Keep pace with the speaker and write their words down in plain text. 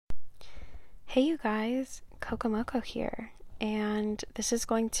Hey you guys, Kokomoko here, and this is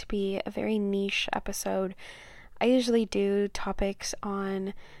going to be a very niche episode. I usually do topics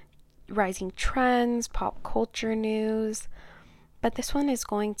on rising trends, pop culture news, but this one is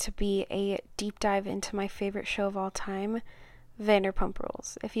going to be a deep dive into my favorite show of all time, Vanderpump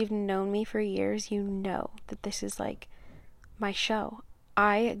Rules. If you've known me for years, you know that this is like my show.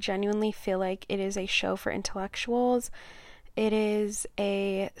 I genuinely feel like it is a show for intellectuals. It is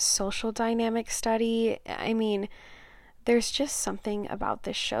a social dynamic study. I mean, there's just something about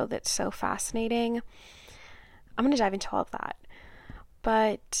this show that's so fascinating. I'm going to dive into all of that.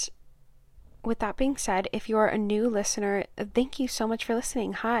 But with that being said, if you're a new listener, thank you so much for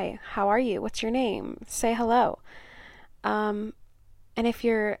listening. Hi, how are you? What's your name? Say hello. And if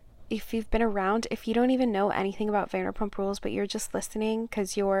you've been around, if you don't even know anything about Vanderpump Rules, but you're just listening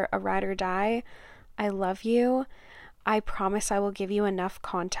because you're a ride or die, I love you. I promise I will give you enough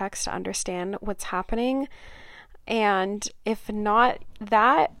context to understand what's happening. And if not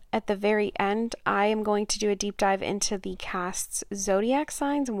that, at the very end, I am going to do a deep dive into the cast's zodiac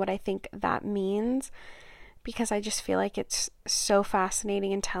signs and what I think that means, because I just feel like it's so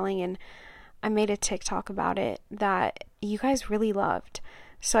fascinating and telling, and I made a TikTok about it that you guys really loved.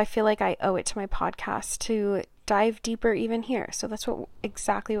 So I feel like I owe it to my podcast to dive deeper even here. So that's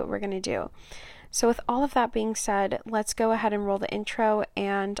exactly what we're going to do. So with all of that being said, let's go ahead and roll the intro,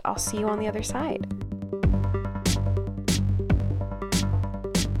 and I'll see you on the other side.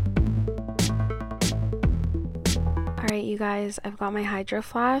 Alright, you guys, I've got my hydro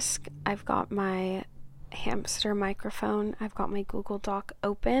flask, I've got my hamster microphone, I've got my Google Doc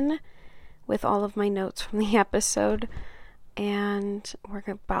open with all of my notes from the episode, and we're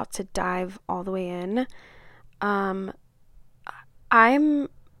about to dive all the way in.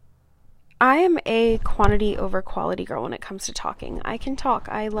 I am a quantity over quality girl when it comes to talking. I can talk.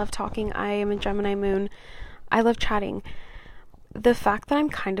 I love talking. I am a Gemini moon. I love chatting. The fact that I'm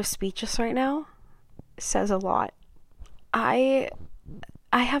kind of speechless right now says a lot. I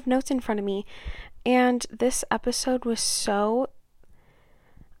have notes in front of me, and this episode was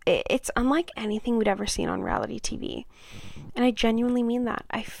it's unlike anything we'd ever seen on reality TV. And I genuinely mean that.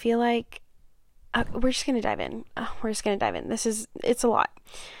 I feel like we're just going to dive in. It's a lot.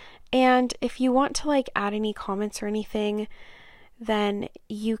 And if you want to add any comments or anything, then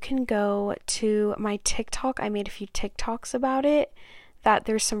you can go to my TikTok. I made a few TikToks about it, that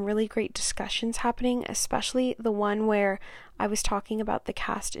there's some really great discussions happening, especially the one where I was talking about the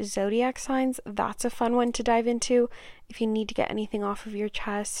cast zodiac signs. That's a fun one to dive into if you need to get anything off of your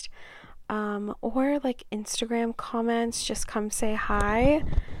chest. Or Instagram comments, just come say hi.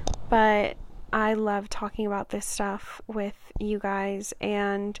 But I love talking about this stuff with you guys,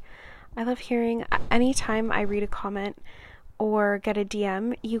 and I love hearing anytime I read a comment or get a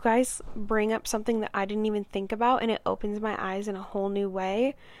DM, you guys bring up something that I didn't even think about, and it opens my eyes in a whole new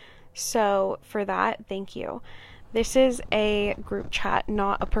way. So for that, thank you. This is a group chat,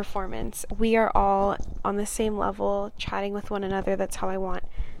 not a performance. We are all on the same level, chatting with one another. That's how I want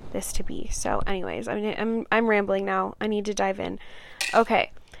this to be. So anyways, I'm rambling now. I need to dive in.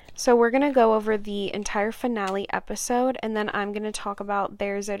 Okay. So we're going to go over the entire finale episode, and then I'm going to talk about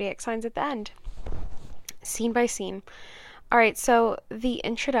their zodiac signs at the end, scene by scene. Alright, so the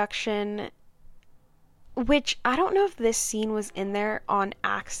introduction, which I don't know if this scene was in there on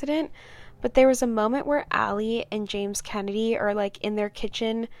accident, but there was a moment where Allie and James Kennedy are in their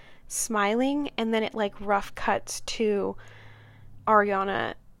kitchen smiling, and then it rough cuts to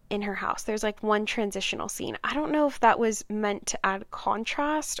Ariana in her house. There's one transitional scene. I don't know if that was meant to add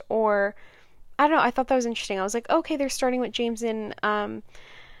contrast, or I don't know. I thought that was interesting. I was like, okay, they're starting with James and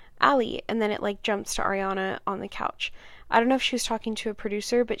Allie, and then it jumps to Ariana on the couch. I don't know if she was talking to a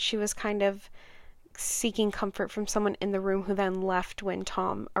producer, but she was kind of seeking comfort from someone in the room who then left when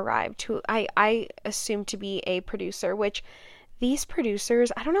Tom arrived, who I assumed to be a producer, which these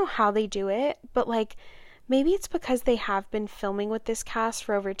producers, I don't know how they do it, but maybe it's because they have been filming with this cast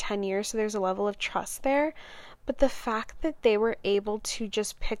for over 10 years, so there's a level of trust there. But the fact that they were able to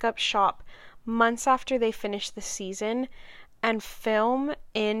just pick up shop months after they finished the season and film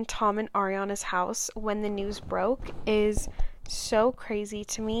in Tom and Ariana's house when the news broke is so crazy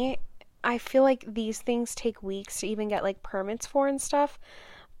to me. I feel like these things take weeks to even get permits for and stuff,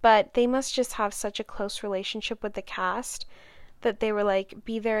 but they must just have such a close relationship with the cast that they were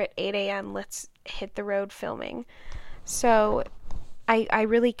be there at 8 a.m., let's hit the road filming. So I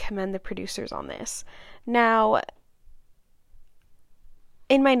really commend the producers on this. Now,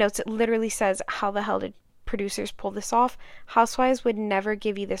 in my notes, it literally says, how the hell did producers pull this off? Housewives would never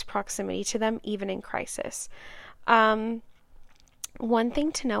give you this proximity to them, even in crisis. One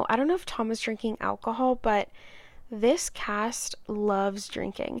thing to know, I don't know if Tom was drinking alcohol, but this cast loves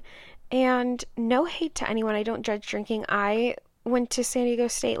drinking. And no hate to anyone, I don't judge drinking. I went to San Diego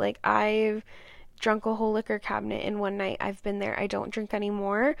State, like I've drunk a whole liquor cabinet in one night. I've been there. I don't drink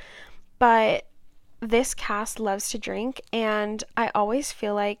anymore. But this cast loves to drink, and I always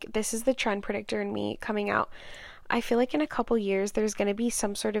feel like this is the trend predictor in me coming out. I feel like in a couple years there's going to be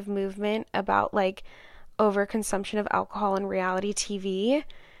some sort of movement about like overconsumption of alcohol in reality TV,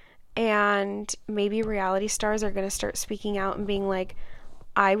 and maybe reality stars are going to start speaking out and being like,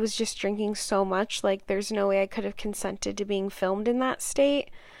 I was just drinking so much, like there's no way I could have consented to being filmed in that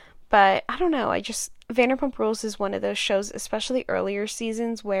state. But I don't know, Vanderpump Rules is one of those shows, especially earlier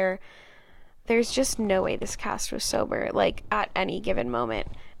seasons, where there's just no way this cast was sober, like at any given moment.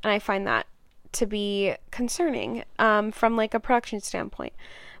 And I find that to be concerning, from like a production standpoint.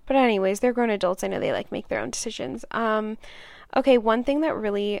 But anyways, they're grown adults. I know they like make their own decisions. Okay, one thing that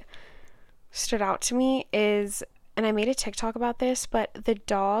really stood out to me is, and I made a TikTok about this, but the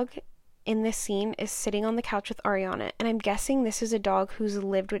dog in this scene is sitting on the couch with Ariana, and I'm guessing this is a dog who's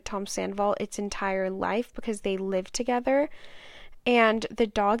lived with Tom Sandoval its entire life because they live together. And the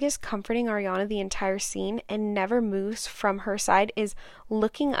dog is comforting Ariana the entire scene and never moves from her side, is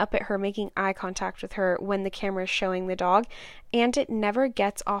looking up at her, making eye contact with her when the camera is showing the dog, and it never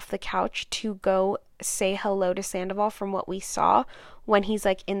gets off the couch to go say hello to Sandoval from what we saw when he's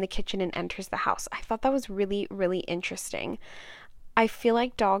like in the kitchen and enters the house. I thought that was really, really interesting. I feel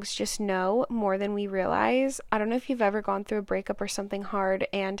like dogs just know more than we realize. I don't know if you've ever gone through a breakup or something hard,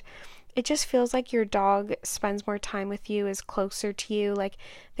 and it just feels like your dog spends more time with you, is closer to you. Like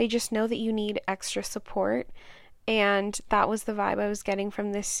they just know that you need extra support. And that was the vibe I was getting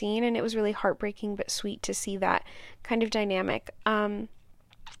from this scene. And it was really heartbreaking but sweet to see that kind of dynamic.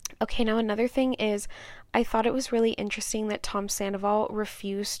 Okay, now another thing is, I thought it was really interesting that Tom Sandoval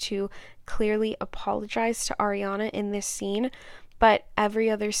refused to clearly apologize to Ariana in this scene. But every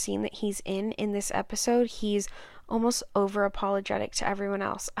other scene that he's in this episode, he's almost over apologetic to everyone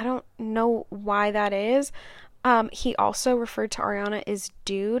else. I don't know why that is. He also referred to Ariana as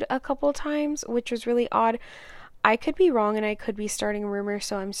dude a couple times, which was really odd. I could be wrong and I could be starting a rumor,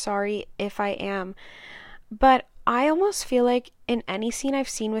 so I'm sorry if I am. But I almost feel like in any scene I've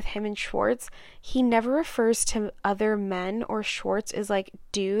seen with him and Schwartz, he never refers to other men or Schwartz as like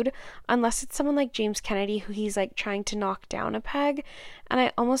dude, unless it's someone like James Kennedy who he's like trying to knock down a peg. And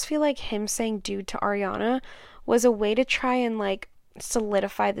I almost feel like him saying dude to Ariana was a way to try and like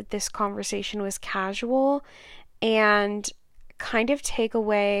solidify that this conversation was casual and kind of take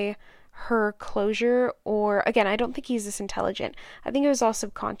away her closure. Or again, I don't think he's this intelligent. I think it was all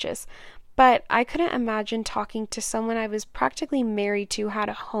subconscious. But I couldn't imagine talking to someone I was practically married to, had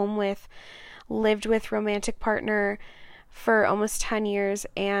a home with, lived with, romantic partner for almost 10 years,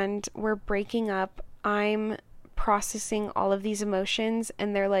 and we're breaking up. I'm processing all of these emotions,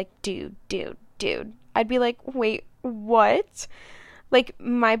 and they're like, dude. I'd be like, wait, what? Like,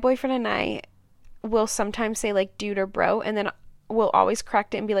 my boyfriend and I will sometimes say, like, dude or bro, and then we'll always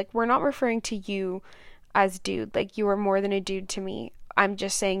correct it and be like, we're not referring to you as dude. Like, you are more than a dude to me. I'm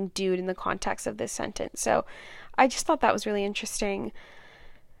just saying dude in the context of this sentence. So I just thought that was really interesting.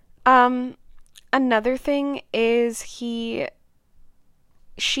 Another thing is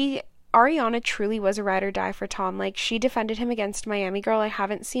Ariana truly was a ride or die for Tom. Like, she defended him against Miami Girl. I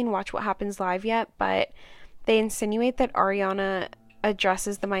haven't seen Watch What Happens Live yet, but they insinuate that Ariana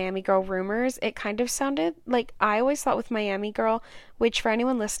addresses the Miami Girl rumors. It kind of sounded like, I always thought with Miami Girl, which for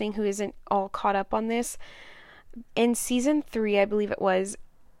anyone listening who isn't all caught up on this, in season 3, I believe it was,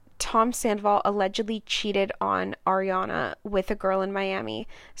 Tom Sandoval allegedly cheated on Ariana with a girl in Miami.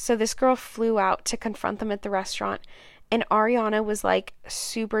 So this girl flew out to confront them at the restaurant, and Ariana was like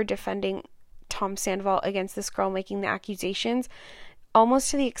super defending Tom Sandoval against this girl making the accusations,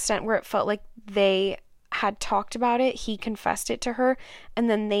 almost to the extent where it felt like they had talked about it, he confessed it to her, and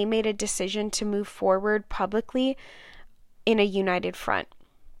then they made a decision to move forward publicly in a united front,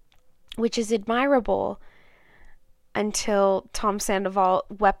 which is admirable, until Tom Sandoval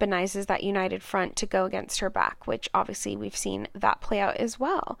weaponizes that united front to go against her back, which obviously we've seen that play out as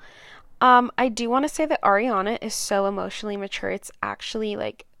well. I do want to say that Ariana is so emotionally mature. It's actually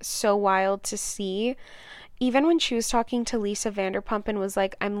like so wild to see. Even when she was talking to Lisa Vanderpump and was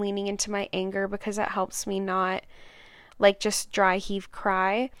like, I'm leaning into my anger because it helps me not like just dry heave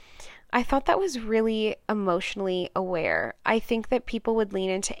cry. I thought that was really emotionally aware. I think that people would lean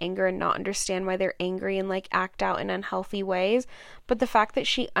into anger and not understand why they're angry and like act out in unhealthy ways. But the fact that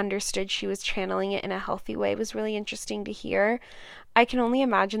she understood she was channeling it in a healthy way was really interesting to hear. I can only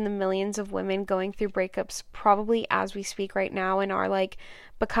imagine the millions of women going through breakups probably as we speak right now and are like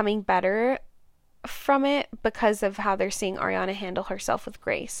becoming better from it because of how they're seeing Ariana handle herself with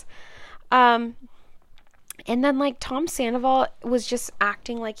grace. Um, and then, like, Tom Sandoval was just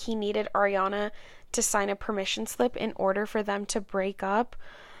acting like he needed Ariana to sign a permission slip in order for them to break up.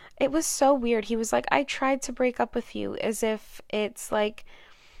 It was so weird. He was like, I tried to break up with you, as if it's like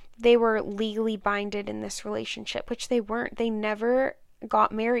they were legally binded in this relationship, which they weren't. They never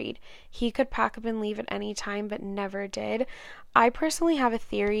got married. He could pack up and leave at any time, but never did. I personally have a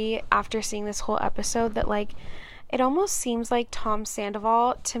theory after seeing this whole episode that, like, it almost seems like Tom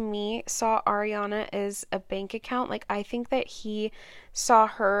Sandoval, to me, saw Ariana as a bank account. Like, I think that he saw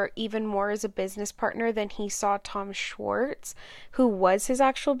her even more as a business partner than he saw Tom Schwartz, who was his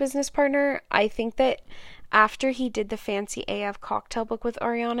actual business partner. I think that after he did the Fancy AF cocktail book with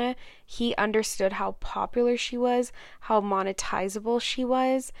Ariana, he understood how popular she was, how monetizable she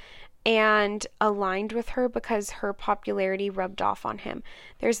was, and aligned with her because her popularity rubbed off on him.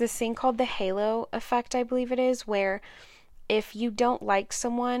 There's this thing called the halo effect, I believe it is, where if you don't like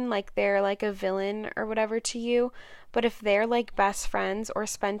someone, like they're like a villain or whatever to you, but if they're like best friends or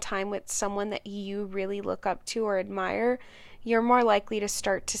spend time with someone that you really look up to or admire, you're more likely to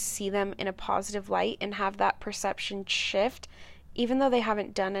start to see them in a positive light and have that perception shift, even though they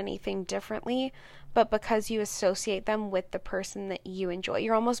haven't done anything differently, but because you associate them with the person that you enjoy.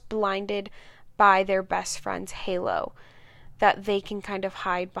 You're almost blinded by their best friend's halo that they can kind of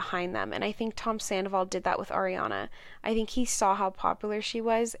hide behind them. And I think Tom Sandoval did that with Ariana. I think he saw how popular she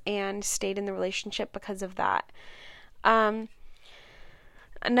was and stayed in the relationship because of that.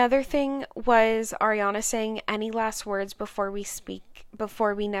 Another thing was Ariana saying any last words before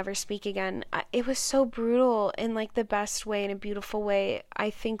we never speak again. It was so brutal in like the best way, in a beautiful way. I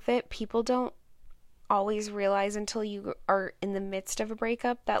think that people don't always realize until you are in the midst of a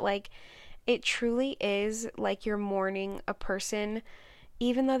breakup that like it truly is like you're mourning a person.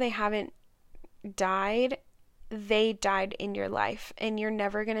 Even though they haven't died, they died in your life and you're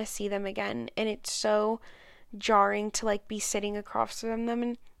never gonna see them again. And it's so jarring to like be sitting across from them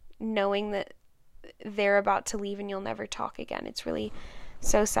and knowing that they're about to leave and you'll never talk again. It's really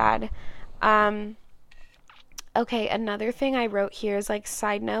so sad. Okay, another thing I wrote here is like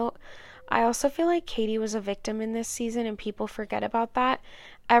side note, I also feel like Katie was a victim in this season and people forget about that.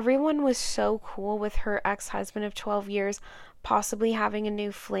 Everyone was so cool with her ex-husband of 12 years possibly having a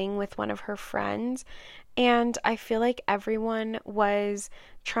new fling with one of her friends, and I feel like everyone was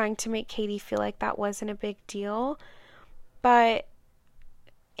trying to make Katie feel like that wasn't a big deal, but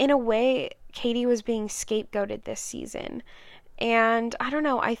in a way Katie was being scapegoated this season. And I don't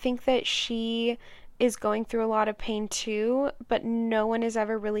know, I think that she is going through a lot of pain too, but no one is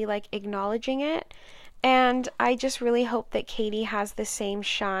ever really like acknowledging it. And I just really hope that Katie has the same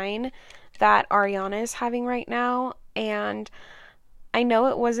shine that Ariana is having right now. And I know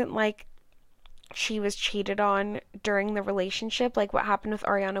it wasn't like she was cheated on during the relationship. Like what happened with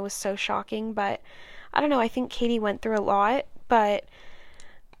Ariana was so shocking, but I don't know, I think Katie went through a lot, but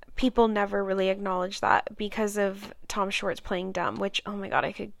people never really acknowledge that because of Tom Schwartz playing dumb, which, oh my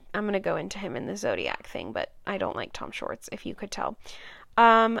god, I'm going to go into him in the zodiac thing, but I don't like Tom Schwartz, if you could tell.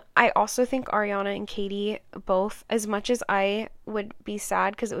 I also think Ariana and Katie both, as much as I would be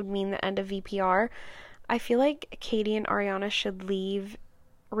sad because it would mean the end of VPR, I feel like Katie and Ariana should leave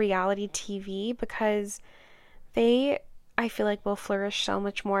reality TV because I feel like will flourish so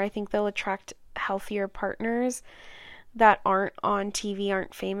much more. I think they'll attract healthier partners that aren't on TV,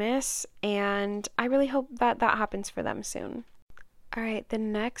 aren't famous, and I really hope that that happens for them soon. Alright, the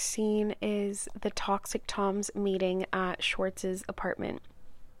next scene is the Toxic Toms meeting at Schwartz's apartment.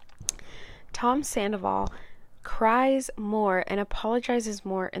 Tom Sandoval cries more and apologizes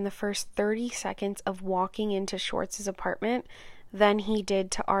more in the first 30 seconds of walking into Schwartz's apartment than he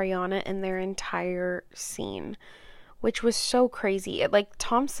did to Ariana in their entire scene, which was so crazy.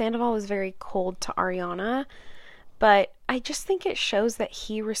 Tom Sandoval was very cold to Ariana, but I just think it shows that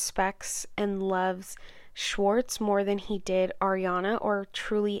he respects and loves Schwartz more than he did Ariana or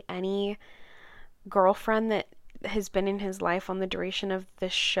truly any girlfriend that has been in his life on the duration of the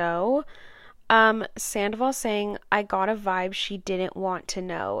show. Sandoval saying, I got a vibe she didn't want to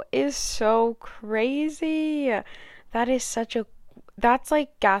know is so crazy. That's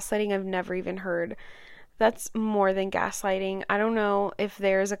like gaslighting I've never even heard. That's more than gaslighting. I don't know if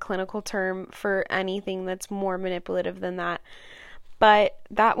there's a clinical term for anything that's more manipulative than that. But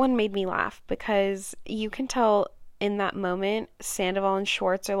that one made me laugh because you can tell in that moment Sandoval and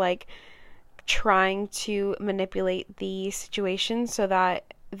Schwartz are like trying to manipulate the situation so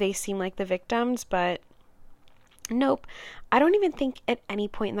that they seem like the victims, but nope. I don't even think at any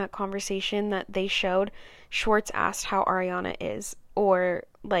point in that conversation that they showed Schwartz asked how Ariana is, or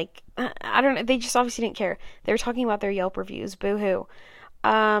like, I don't know, they just obviously didn't care. They were talking about their Yelp reviews. Boo-hoo.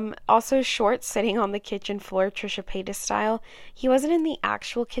 Also Schwartz sitting on the kitchen floor, Trisha Paytas style. He wasn't in the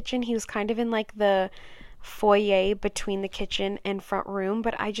actual kitchen. He was kind of in like the foyer between the kitchen and front room,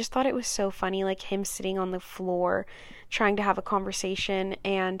 but I just thought it was so funny, like him sitting on the floor trying to have a conversation,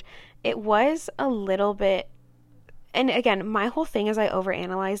 and it was a little bit, and again, my whole thing is I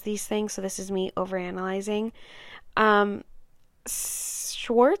overanalyze these things, so this is me overanalyzing.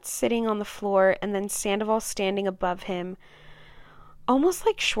 Schwartz sitting on the floor and then Sandoval standing above him, almost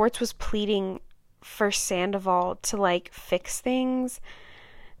like Schwartz was pleading for Sandoval to like fix things.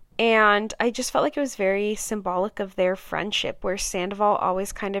 And I just felt like it was very symbolic of their friendship, where Sandoval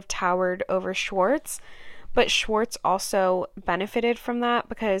always kind of towered over Schwartz, but Schwartz also benefited from that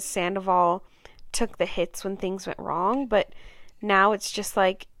because Sandoval took the hits when things went wrong, but now it's just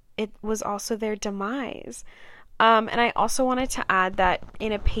like it was also their demise. And I also wanted to add that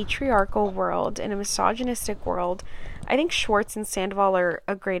in a patriarchal world, in a misogynistic world, I think Schwartz and Sandoval are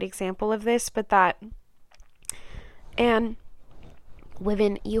a great example of this, but that, and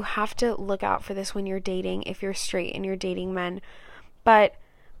women, you have to look out for this when you're dating, if you're straight and you're dating men, but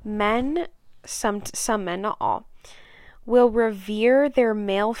men, some men, not all, will revere their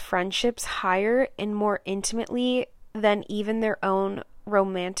male friendships higher and more intimately than even their own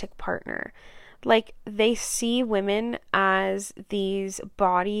romantic partner. Like, they see women as these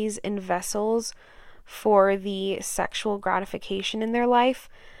bodies and vessels for the sexual gratification in their life,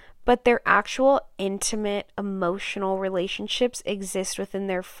 but their actual intimate emotional relationships exist within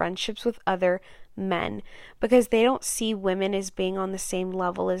their friendships with other men, because they don't see women as being on the same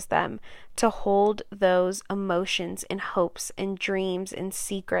level as them to hold those emotions and hopes and dreams and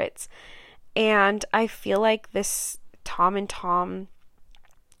secrets. And I feel like this Tom and Tom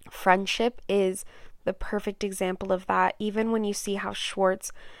friendship is the perfect example of that. Even when you see how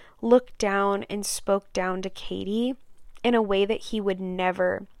Schwartz looked down and spoke down to Katie in a way that he would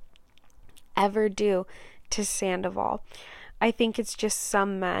never ever do to Sandoval. I think it's just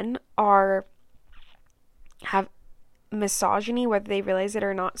some men have misogyny, whether they realize it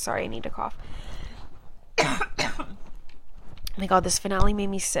or not. Sorry, I need to cough. Oh my god, this finale made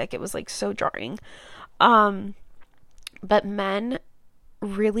me sick. It was like so jarring. But men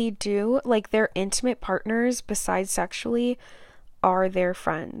really do, like, their intimate partners besides sexually are their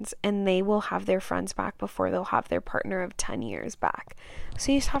friends, and they will have their friends back before they'll have their partner of 10 years back.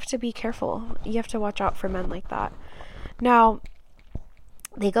 So you just have to be careful. You have to watch out for men like that. Now,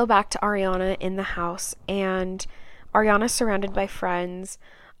 they go back to Ariana in the house, and Ariana's surrounded by friends.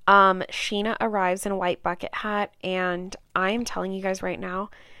 Sheena arrives in a white bucket hat, and I am telling you guys right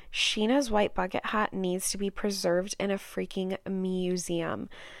now, Sheena's white bucket hat needs to be preserved in a freaking museum.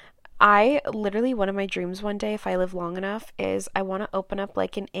 I literally, one of my dreams one day, if I live long enough, is I want to open up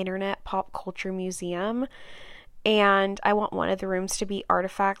like an internet pop culture museum, and I want one of the rooms to be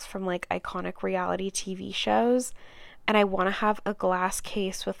artifacts from like iconic reality TV shows, and I want to have a glass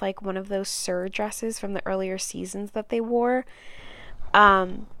case with like one of those Sir dresses from the earlier seasons that they wore,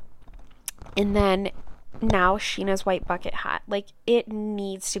 and then now Sheena's white bucket hat, like, it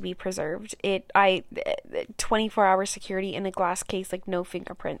needs to be preserved. 24-hour security in a glass case, like no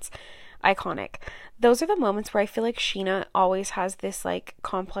fingerprints, iconic. Those are the moments where I feel like Sheena always has this like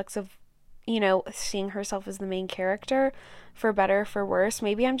complex of, you know, seeing herself as the main character, for better or for worse.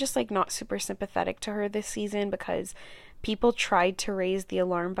 Maybe I'm just like not super sympathetic to her this season because people tried to raise the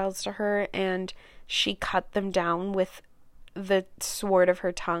alarm bells to her and she cut them down with the sword of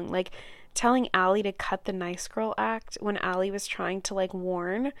her tongue. Like, telling Allie to cut the nice girl act when Allie was trying to like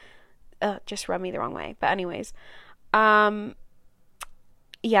warn, just rubbed me the wrong way. But anyways, yeah,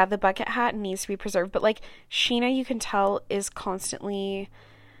 the bucket hat needs to be preserved, but like Sheena, you can tell, is constantly,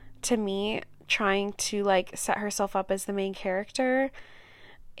 to me, trying to like set herself up as the main character,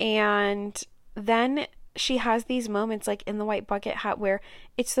 and then she has these moments like in the white bucket hat where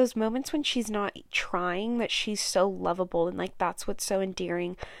it's those moments when she's not trying that she's so lovable, and like that's what's so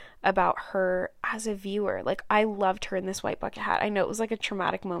endearing about her as a viewer. Like, I loved her in this white bucket hat. I know it was like a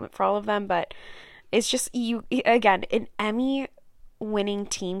traumatic moment for all of them, but it's just, you, again, an Emmy winning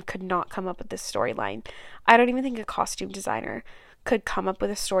team could not come up with this storyline. I don't even think a costume designer could come up with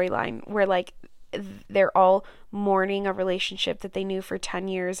a storyline where like they're all mourning a relationship that they knew for 10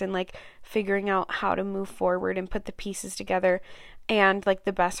 years and like figuring out how to move forward and put the pieces together, and like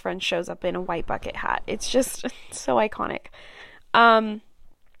the best friend shows up in a white bucket hat. It's just so iconic.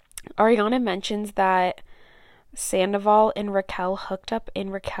 Ariana mentions that Sandoval and Raquel hooked up in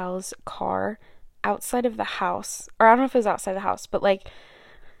Raquel's car outside of the house, or I don't know if it was outside the house, but like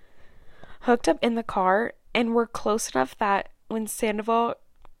hooked up in the car, and were close enough that when Sandoval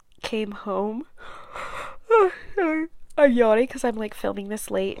came home, I'm yawning because I'm like filming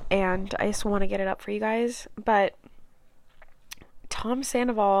this late and I just want to get it up for you guys, but Tom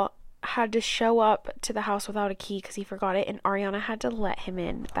Sandoval had to show up to the house without a key because he forgot it, and Ariana had to let him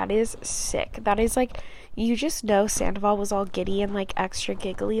in. That is sick. That is like, you just know Sandoval was all giddy and like extra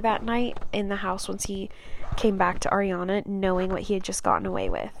giggly that night in the house once he came back to Ariana, knowing what he had just gotten away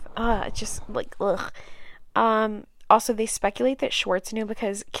with. Just like, ugh. Also, they speculate that Schwartz knew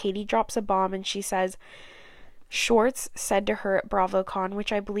because Katie drops a bomb and she says Schwartz said to her at BravoCon,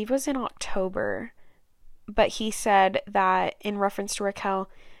 which I believe was in October, but he said that in reference to Raquel,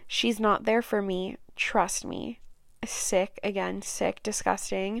 she's not there for me, trust me. Sick, again, sick,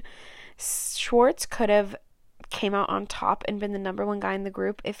 disgusting. Schwartz could have came out on top and been the number one guy in the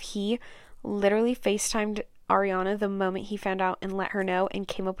group if he literally FaceTimed Ariana the moment he found out and let her know, and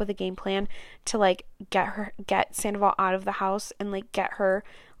came up with a game plan to like get Sandoval out of the house and like get her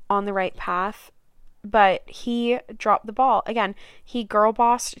on the right path. But he dropped the ball. Again, he girl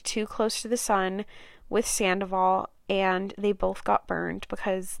bossed too close to the sun with Sandoval, and they both got burned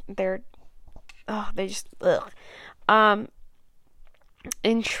because they just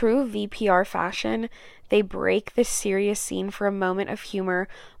in true VPR fashion, they break the serious scene for a moment of humor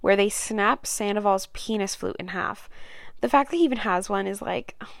where they snap Sandoval's penis flute in half. The fact that he even has one is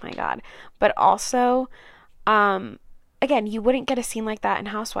like, oh my god. But also, again, you wouldn't get a scene like that in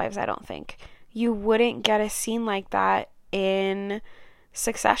Housewives, I don't think. You wouldn't get a scene like that in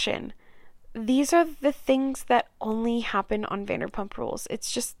Succession. These are the things that only happen on Vanderpump Rules.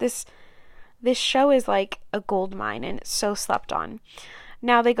 It's just this show is like a gold mine, and it's so slept on.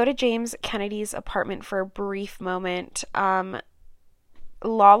 Now they go to James Kennedy's apartment for a brief moment.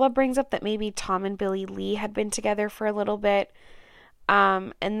 Lala brings up that maybe Tom and Billy Lee had been together for a little bit.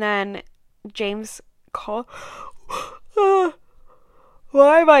 And then James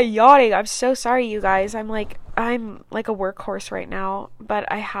why am I yawning? I'm so sorry, you guys. I'm like a workhorse right now,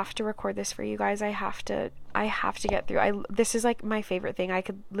 but I have to record this for you guys. I have to get through. This is like my favorite thing. I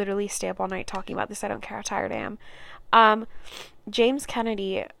could literally stay up all night talking about this. I don't care how tired I am. James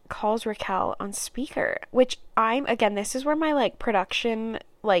Kennedy calls Raquel on speaker, which again, this is where my like production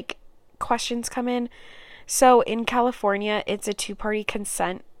like questions come in. So in California, it's a 2-party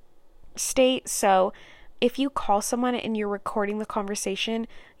consent state. So if you call someone and you're recording the conversation,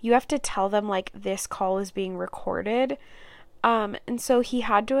 you have to tell them like this call is being recorded. And so he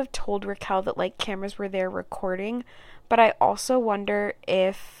had to have told Raquel that like cameras were there recording, but I also wonder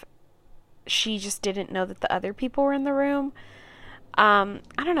if she just didn't know that the other people were in the room. I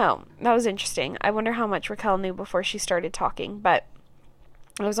don't know. That was interesting. I wonder how much Raquel knew before she started talking, but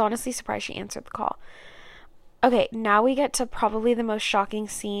I was honestly surprised she answered the call. Okay, now we get to probably the most shocking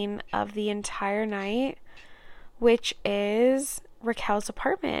scene of the entire night, which is Raquel's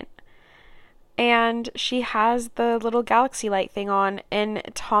apartment. And she has the little galaxy light thing on, and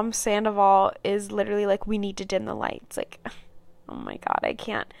Tom Sandoval is literally like, we need to dim the lights. Like, oh my god, I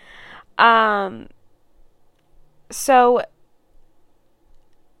can't. So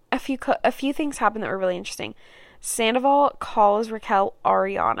a few things happen that were really interesting. Sandoval calls Raquel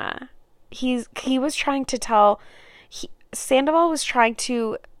Ariana. Sandoval was trying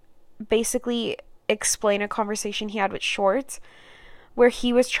to basically explain a conversation he had with Schwartz, where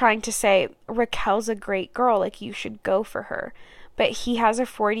he was trying to say, Raquel's a great girl, like, you should go for her. But he has a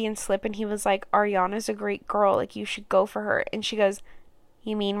Freudian slip, and he was like, Ariana's a great girl, like, you should go for her. And she goes,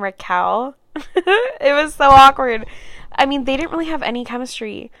 you mean Raquel? It was so awkward. I mean, they didn't really have any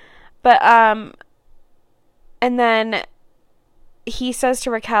chemistry. But, and then he says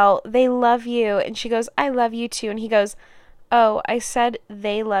to Raquel, they love you. And she goes, I love you too. And he goes, oh, I said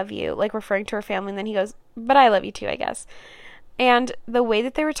they love you, like referring to her family. And then he goes, but I love you too, I guess. And the way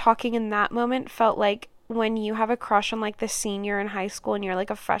that they were talking in that moment felt like when you have a crush on like the senior in high school and you're like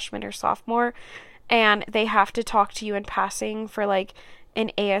a freshman or sophomore and they have to talk to you in passing for like an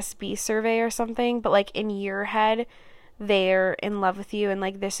ASB survey or something, but like in your head they're in love with you and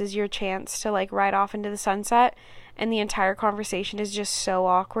like this is your chance to like ride off into the sunset, and the entire conversation is just so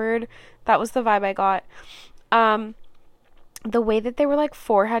awkward. That was the vibe I got. the way that they were like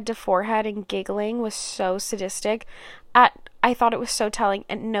forehead to forehead and giggling was so sadistic. I thought it was so telling.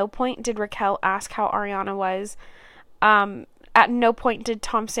 At no point did Raquel ask how Ariana was. At no point did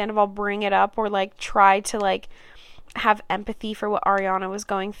Tom Sandoval bring it up or like try to like have empathy for what Ariana was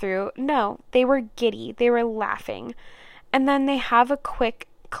going through. No, they were giddy. They were laughing. And then they have a quick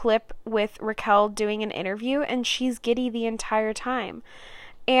clip with Raquel doing an interview, and she's giddy the entire time.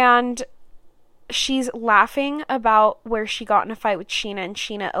 And she's laughing about where she got in a fight with Sheena, and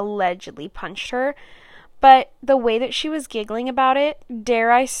Sheena allegedly punched her. But the way that she was giggling about it,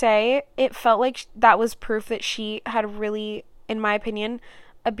 dare I say, it felt like that was proof that she had really, in my opinion,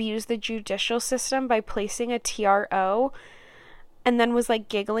 abused the judicial system by placing a TRO and then was like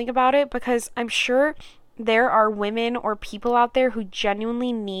giggling about it, because I'm sure there are women or people out there who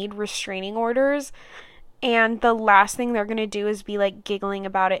genuinely need restraining orders, and the last thing they're going to do is be like giggling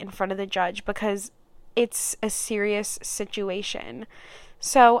about it in front of the judge because it's a serious situation.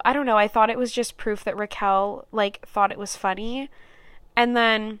 So, I don't know, I thought it was just proof that Raquel, like, thought it was funny. And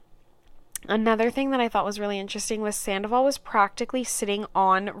then another thing that I thought was really interesting was Sandoval was practically sitting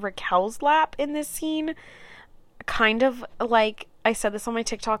on Raquel's lap in this scene. Kind of like, I said this on my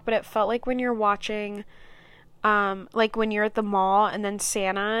TikTok, but it felt like when you're watching, like when you're at the mall and then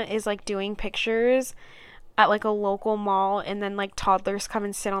Santa is like doing pictures at like a local mall and then like toddlers come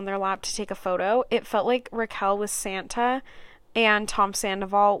and sit on their lap to take a photo. It felt like Raquel was Santa and Tom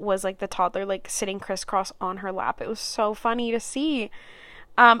Sandoval was like the toddler, like sitting crisscross on her lap. It was so funny to see.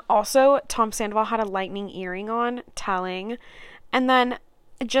 Also, Tom Sandoval had a lightning earring on, telling. And then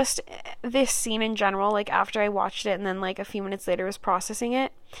just this scene in general, like after I watched it and then like a few minutes later was processing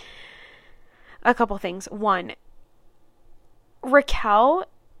it, a couple things. One, Raquel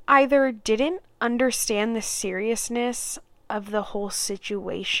either didn't understand the seriousness of the whole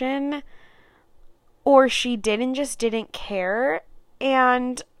situation, or she just didn't care.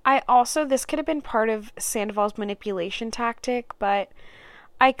 And I also, this could have been part of Sandoval's manipulation tactic, but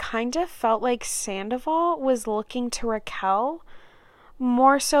I kind of felt like Sandoval was looking to Raquel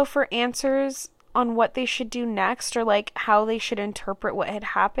more so for answers on what they should do next, or like how they should interpret what had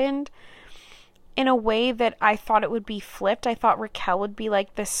happened, in a way that I thought it would be flipped. I thought Raquel would be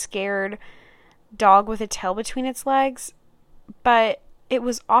like the scared dog with a tail between its legs, but it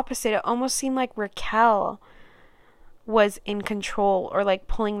was opposite. It almost seemed like Raquel was in control or like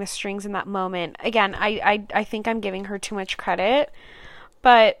pulling the strings in that moment. Again, I think I'm giving her too much credit,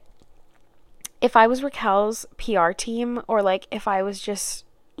 but if I was Raquel's PR team, or like if I was just,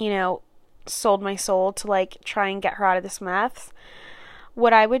 you know, sold my soul to like try and get her out of this mess,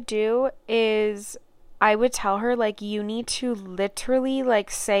 what I would do is I would tell her, like, you need to literally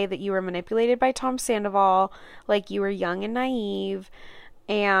like say that you were manipulated by Tom Sandoval, like you were young and naive,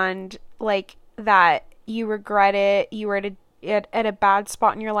 and like that you regret it, you were at a bad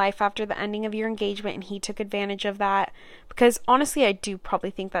spot in your life after the ending of your engagement and he took advantage of that. Because honestly, I do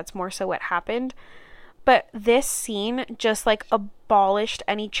probably think that's more so what happened. But this scene just like abolished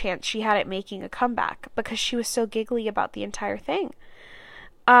any chance she had at making a comeback because she was so giggly about the entire thing.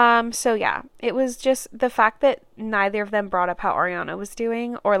 So yeah, it was just the fact that neither of them brought up how Ariana was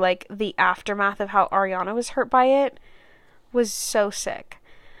doing, or like the aftermath of how Ariana was hurt by it, was so sick.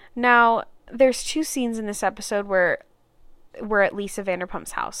 Now, there's two scenes in this episode where we're at Lisa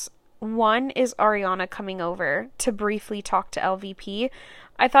Vanderpump's house. One is Ariana coming over to briefly talk to LVP.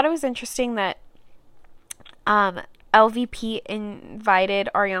 I thought it was interesting that LVP invited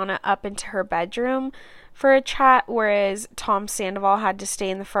Ariana up into her bedroom for a chat, whereas Tom Sandoval had to stay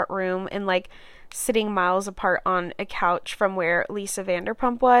in the front room and like sitting miles apart on a couch from where Lisa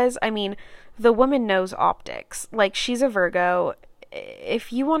Vanderpump was. I mean, the woman knows optics. Like, she's a Virgo.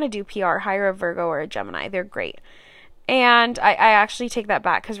 If you want to do PR, hire a Virgo or a Gemini. They're great. And I actually take that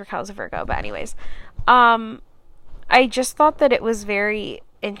back because Raquel's a Virgo. But anyways, I just thought that it was very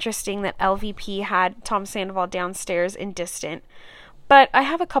interesting that LVP had Tom Sandoval downstairs and distant. But I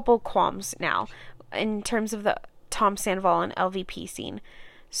have a couple qualms now in terms of the Tom Sandoval and LVP scene.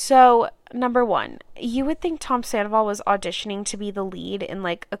 So, number one, you would think Tom Sandoval was auditioning to be the lead in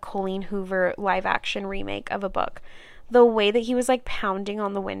like a Colleen Hoover live action remake of a book. The way that he was like pounding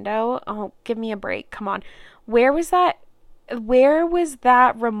on the window, oh, give me a break, come on. Where was that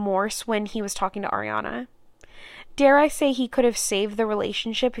remorse when he was talking to Ariana? Dare I say he could have saved the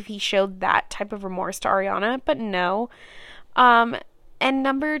relationship if he showed that type of remorse to Ariana, but no. And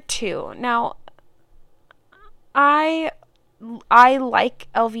number two, now, I like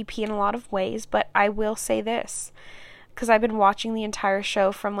LVP in a lot of ways, but I will say this, because I've been watching the entire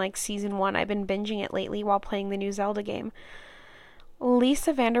show from like season 1. I've been binging it lately while playing the new Zelda game.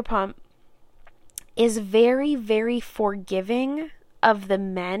 Lisa Vanderpump is very, very forgiving of the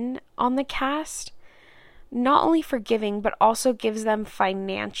men on the cast. Not only forgiving, but also gives them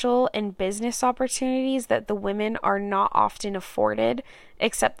financial and business opportunities that the women are not often afforded,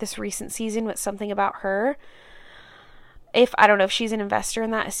 except this recent season with Something About Her. I don't know if she's an investor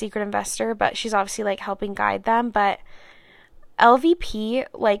in that, a secret investor, but she's obviously like helping guide them. But LVP,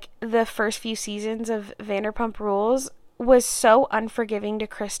 like the first few seasons of Vanderpump Rules, was so unforgiving to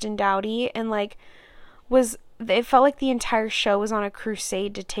Kristen Doute, and like it felt like the entire show was on a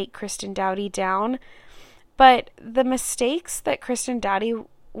crusade to take Kristen Doute down. But the mistakes that Kristen Doute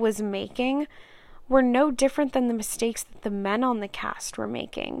was making were no different than the mistakes that the men on the cast were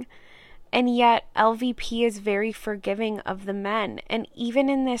making. And yet LVP is very forgiving of the men. And even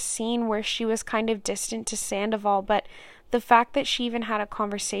in this scene where she was kind of distant to Sandoval, but the fact that she even had a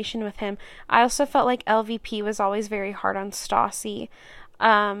conversation with him, I also felt like LVP was always very hard on Stassi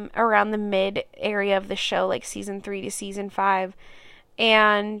around the mid area of the show, like season 3 to season 5.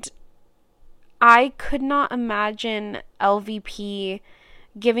 And I could not imagine LVP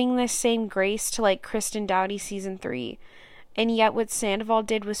giving this same grace to like Kristen Doute season 3. And yet what Sandoval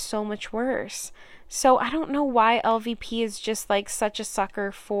did was so much worse. So I don't know why LVP is just like such a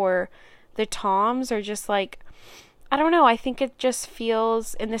sucker for the Toms, or just like, I don't know. I think it just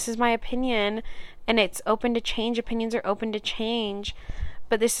feels, and this is my opinion, and it's open to change. Opinions are open to change.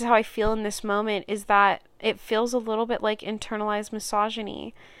 But this is how I feel in this moment, is that it feels a little bit like internalized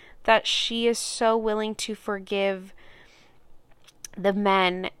misogyny. That she is so willing to forgive the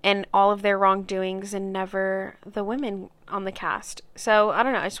men and all of their wrongdoings and never the women on the cast. So, I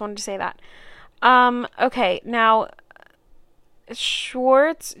don't know. I just wanted to say that. Okay, now,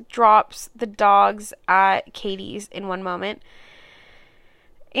 Schwartz drops the dogs at Katie's in one moment.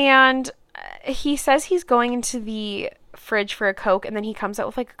 And he says he's going into the fridge for a Coke, and then he comes out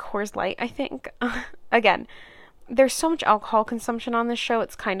with like a Coors Light, I think. Again, there's so much alcohol consumption on this show,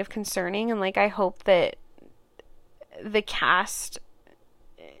 it's kind of concerning, and like I hope that the cast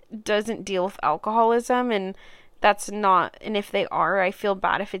doesn't deal with alcoholism, and that's not, and if they are, I feel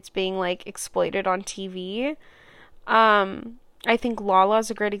bad if it's being like exploited on TV. I think Lala is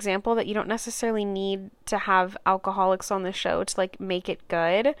a great example that you don't necessarily need to have alcoholics on the show to like make it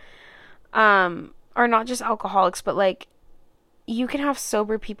good, or not just alcoholics, but like you can have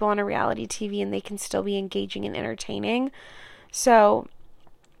sober people on a reality TV and they can still be engaging and entertaining. So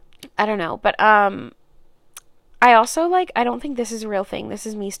I don't know, but I also like, I don't think this is a real thing. This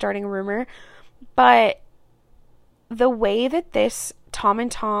is me starting a rumor, but the way that this Tom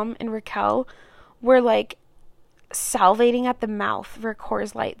and Raquel were like salivating at the mouth for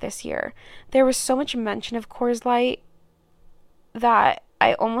Coors Light this year, there was so much mention of Coors Light that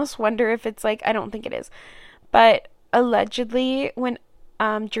I almost wonder if it's like, I don't think it is, but allegedly when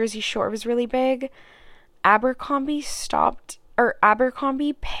Jersey Shore was really big, Abercrombie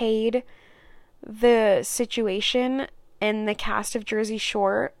paid the situation and the cast of Jersey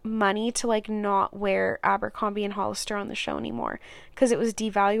Shore money to like not wear Abercrombie and Hollister on the show anymore because it was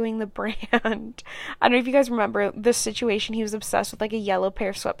devaluing the brand. I don't know if you guys remember the situation. He was obsessed with like a yellow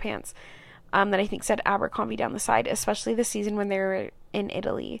pair of sweatpants that I think said Abercrombie down the side, especially the season when they were in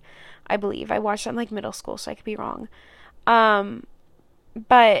Italy, I believe. I watched that in like middle school, so I could be wrong.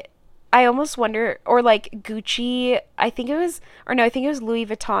 But I almost wonder, or like Gucci, I think it was Louis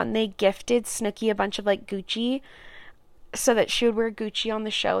Vuitton. They gifted Snooki a bunch of like Gucci so that she would wear Gucci on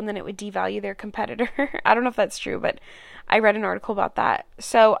the show and then it would devalue their competitor. I don't know if that's true, but I read an article about that.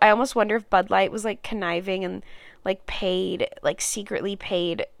 So I almost wonder if Bud Light was like conniving and like secretly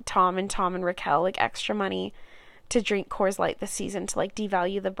paid Tom and Raquel like extra money to drink Coors Light this season to like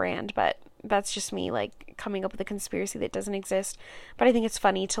devalue the brand. But that's just me like coming up with a conspiracy that doesn't exist. But I think it's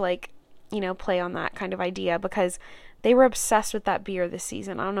funny to like, you know, play on that kind of idea because they were obsessed with that beer this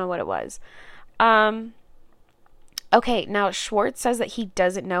season. I don't know what it was. Okay, now Schwartz says that he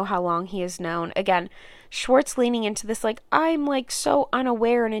doesn't know how long he is known. Again, Schwartz leaning into this like, I'm like so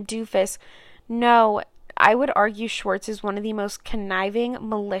unaware and a doofus. No, I would argue Schwartz is one of the most conniving,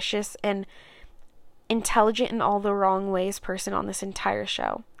 malicious, and intelligent in all the wrong ways person on this entire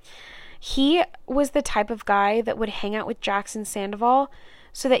show. He was the type of guy that would hang out with Jackson Sandoval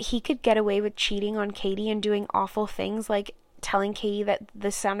so that he could get away with cheating on Katie and doing awful things like telling Katie that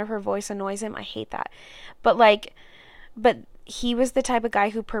the sound of her voice annoys him. I hate that. But he was the type of guy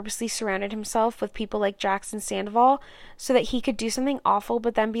who purposely surrounded himself with people like Jackson Sandoval so that he could do something awful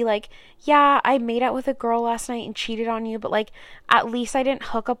but then be like, yeah, I made out with a girl last night and cheated on you, but like at least I didn't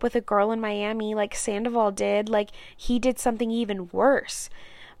hook up with a girl in Miami like Sandoval did. Like he did something even worse.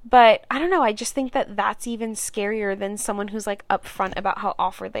 But I don't know, I just think that that's even scarier than someone who's like upfront about how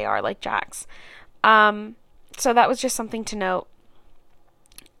awful they are, like Jax. So that was just something to note.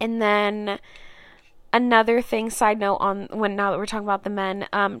 And then another thing, side note, now that we're talking about the men,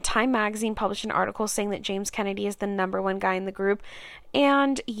 Time Magazine published an article saying that James Kennedy is the number one guy in the group,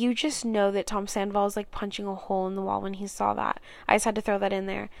 and you just know that Tom Sandoval is like punching a hole in the wall when he saw that. I just had to throw that in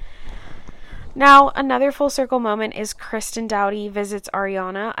there. Now, another full circle moment is Kristen Doute visits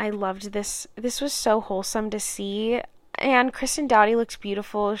Ariana. I loved this. This was so wholesome to see, and Kristen Doute looked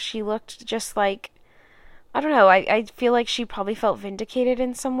beautiful. She looked just like, I don't know, I feel like she probably felt vindicated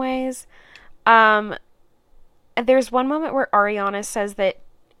in some ways. There's one moment where Ariana says that,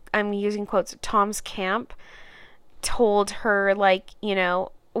 I'm using quotes, Tom's camp told her, like, you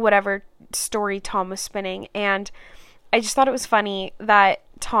know, whatever story Tom was spinning, and I just thought it was funny that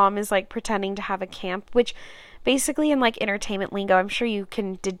Tom is, like, pretending to have a camp, which basically in, like, entertainment lingo, I'm sure you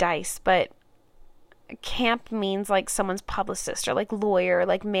can dice, but camp means, like, someone's publicist or, like, lawyer,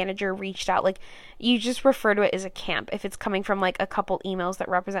 like, manager reached out. Like, you just refer to it as a camp if it's coming from, like, a couple emails that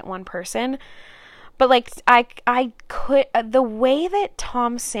represent one person. But, like, I could, the way that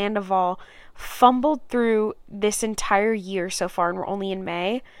Tom Sandoval fumbled through this entire year so far, and we're only in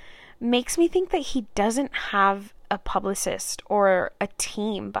May, makes me think that he doesn't have a publicist or a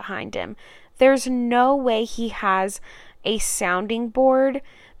team behind him. There's no way he has a sounding board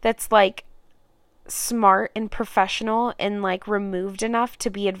that's, like, smart and professional and, like, removed enough to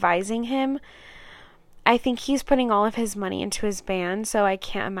be advising him. I think he's putting all of his money into his band, so I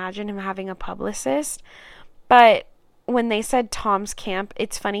can't imagine him having a publicist. But when they said Tom's camp,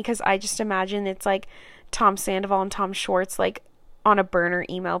 it's funny because I just imagine it's like Tom Sandoval and Tom Schwartz, like, on a burner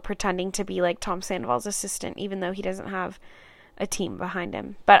email pretending to be, like, Tom Sandoval's assistant, even though he doesn't have a team behind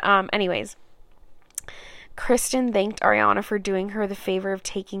him. But anyways, Kristen thanked Ariana for doing her the favor of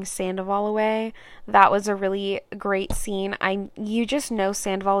taking Sandoval away. That was a really great scene. You just know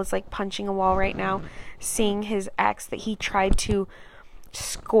Sandoval is, like, punching a wall right now, seeing his ex that he tried to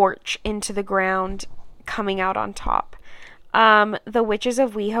scorch into the ground coming out on top. The witches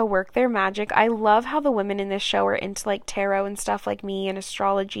of WeHo work their magic. I love how the women in this show are into, like, tarot and stuff like me and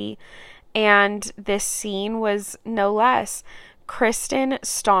astrology, and this scene was no less. Kristen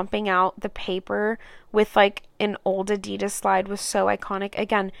stomping out the paper with, like, an old Adidas slide was so iconic.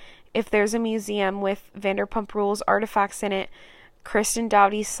 Again, if there's a museum with Vanderpump Rules artifacts in it, Kristen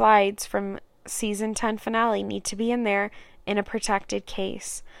Doute's slides from season 10 finale need to be in there in a protected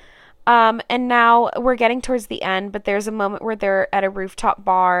case. And now we're getting towards the end, but there's a moment where they're at a rooftop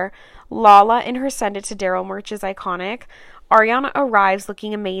bar. Lala in her Send It to Daryl merch is iconic. Ariana arrives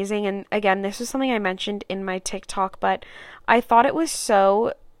looking amazing, and again, this was something I mentioned in my TikTok, but I thought it was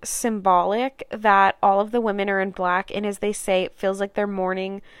so symbolic that all of the women are in black, and as they say, it feels like they're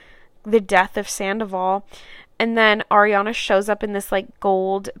mourning the death of Sandoval. And then Ariana shows up in this, like,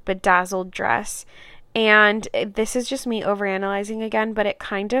 gold bedazzled dress, and this is just me overanalyzing again, but it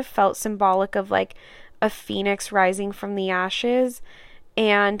kind of felt symbolic of, like, a phoenix rising from the ashes,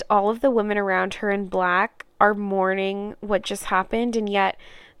 and all of the women around her in black are mourning what just happened, and yet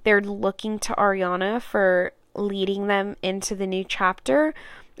they're looking to Ariana for leading them into the new chapter,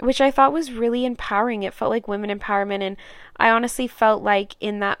 which I thought was really empowering. It felt like women empowerment, and I honestly felt like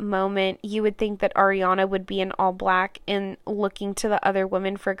in that moment you would think that Ariana would be in all black and looking to the other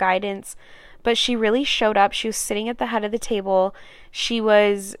women for guidance, but she really showed up. She was sitting at the head of the table. She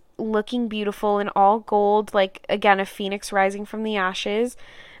was looking beautiful in all gold, like, again, a phoenix rising from the ashes,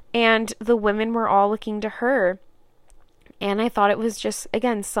 and the women were all looking to her. And I thought it was just,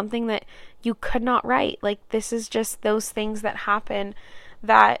 again, something that you could not write. Like, this is just those things that happen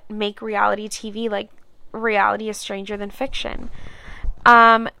that make reality TV, like, reality is stranger than fiction.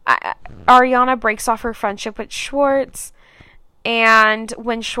 Ariana breaks off her friendship with Schwartz, and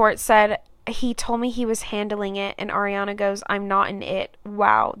when Schwartz said, he told me he was handling it, and Ariana goes, I'm not in it.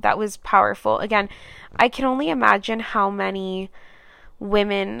 Wow, that was powerful. Again, I can only imagine how many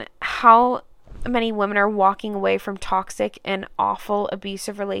women are walking away from toxic and awful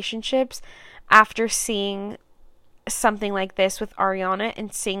abusive relationships after seeing something like this with Ariana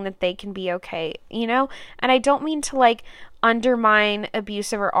and seeing that they can be okay, you know? And I don't mean to, like, undermine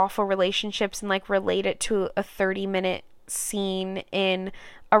abusive or awful relationships and, like, relate it to a 30-minute scene in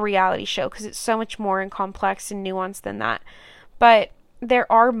a reality show, because it's so much more and complex and nuanced than that. But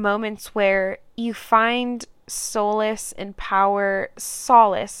there are moments where you find solace and power,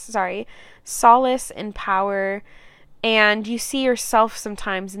 and you see yourself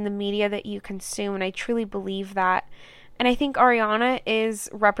sometimes in the media that you consume, and I truly believe that. And I think Ariana is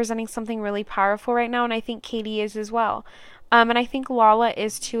representing something really powerful right now, and I think Katie is as well. And I think Lala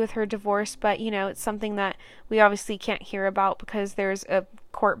is too with her divorce, but it's something that we obviously can't hear about because there's a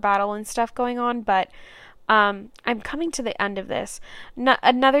court battle and stuff going on. But I'm coming to the end of this.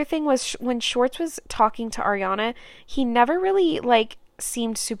 Another thing was when Schwartz was talking to Ariana, he never really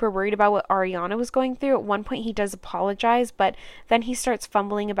seemed super worried about what Ariana was going through. At one point he does apologize, but then he starts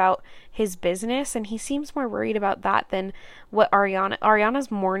fumbling about his business, and he seems more worried about that than what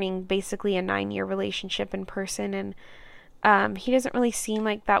Ariana's mourning basically a 9-year relationship in person, and he doesn't really seem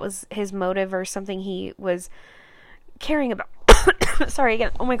like that was his motive or something he was caring about. Sorry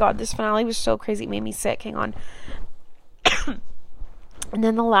again. Oh my god, this finale was so crazy. It made me sick. Hang on. And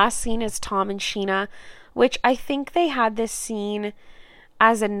then the last scene is Tom and Sheena, which I think they had this scene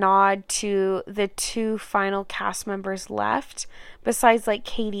as a nod to the 2 final cast members left, besides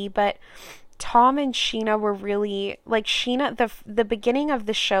Katie, but Tom and Sheena were really, Sheena, the beginning of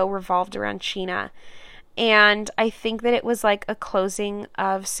the show revolved around Sheena, and I think that it was a closing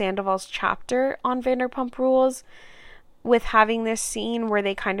of Sandoval's chapter on Vanderpump Rules, with having this scene where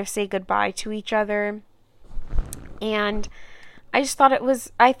they kind of say goodbye to each other, and I thought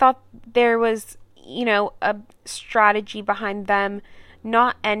there was, a strategy behind them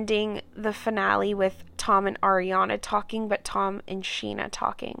not ending the finale with Tom and Ariana talking, but Tom and Sheena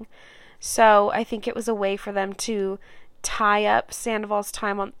talking. So I think it was a way for them to tie up Sandoval's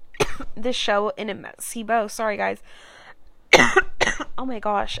time on this show in a messy bow. Sorry, guys. Oh my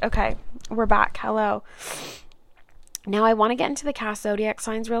gosh. Okay, we're back. Hello. Now I want to get into the cast zodiac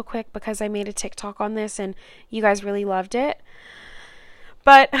signs real quick because I made a TikTok on this and you guys really loved it.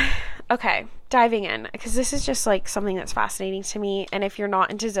 But, okay, diving in, because this is just something that's fascinating to me, and if you're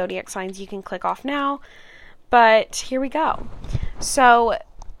not into zodiac signs, you can click off now, but here we go. So,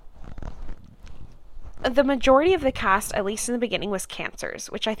 the majority of the cast, at least in the beginning, was Cancers,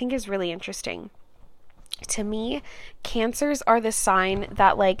 which I think is really interesting. To me, Cancers are the sign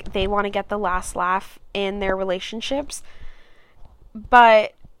that, they want to get the last laugh in their relationships,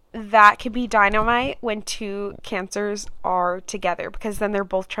 but that could be dynamite when 2 Cancers are together, because then they're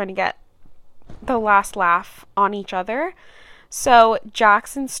both trying to get the last laugh on each other. So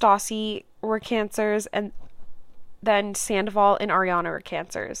Jax and Stassi were Cancers, and then Sandoval and Ariana were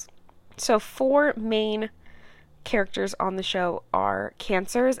Cancers. So 4 main characters on the show are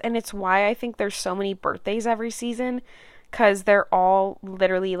Cancers, and it's why I think there's so many birthdays every season, because they're all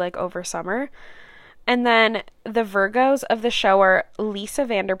literally over summer. And then the Virgos of the show are Lisa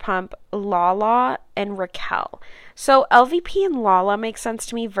Vanderpump, Lala, and Raquel. So LVP and Lala make sense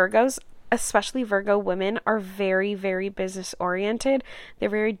to me. Virgos, especially Virgo women, are very, very business oriented. They're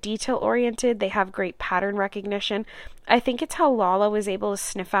very detail oriented. They have great pattern recognition. I think it's how Lala was able to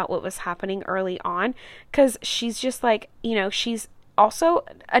sniff out what was happening early on, because she's just she's also,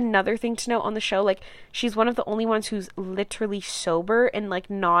 another thing to note on the show, she's one of the only ones who's literally sober and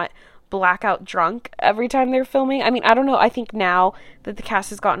not blackout drunk every time they're filming. I mean, I don't know, I think now that the cast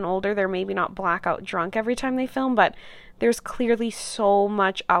has gotten older, they're maybe not blackout drunk every time they film, but there's clearly so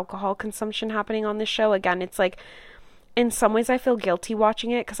much alcohol consumption happening on this show. Again, it's in some ways I feel guilty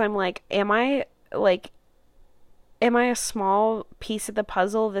watching it, because I'm am I a small piece of the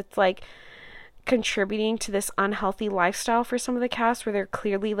puzzle that's contributing to this unhealthy lifestyle for some of the cast, where they're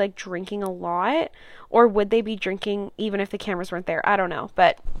clearly drinking a lot? Or would they be drinking even if the cameras weren't there? I don't know,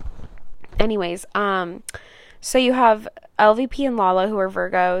 but anyways, so you have LVP and Lala, who are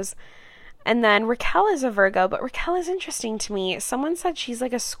Virgos, and then Raquel is a Virgo, but Raquel is interesting to me. Someone said she's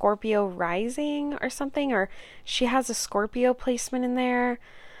a Scorpio rising or something, or she has a Scorpio placement in there,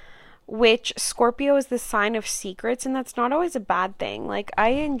 which Scorpio is the sign of secrets, and that's not always a bad thing. I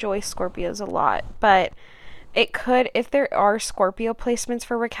enjoy Scorpios a lot, but it could, if there are Scorpio placements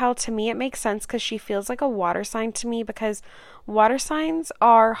for Raquel, to me it makes sense, because she feels like a water sign to me, because water signs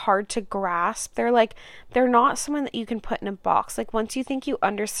are hard to grasp. They're not someone that you can put in a box. Once you think you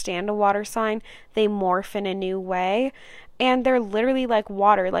understand a water sign, they morph in a new way, and they're literally like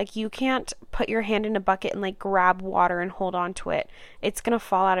water. You can't put your hand in a bucket and grab water and hold on to it. It's gonna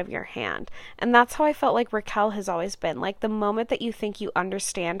fall out of your hand. And that's how I felt Raquel has always been. The moment that you think you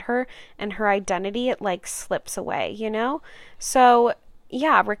understand her and her identity, it slips away, So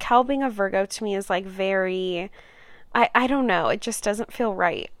yeah, Raquel being a Virgo to me is very, I don't know, it just doesn't feel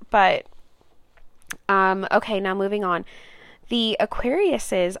right. But okay, now moving on. The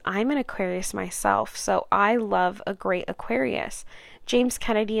Aquariuses, I'm an Aquarius myself, so I love a great Aquarius. James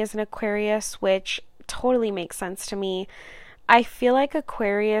Kennedy is an Aquarius, which totally makes sense to me. I feel like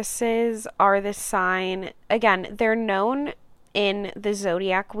Aquariuses are the sign, again, they're known in the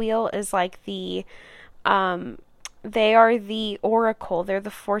zodiac wheel as they are the oracle, they're the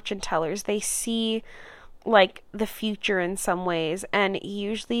fortune tellers. They see like the future in some ways, and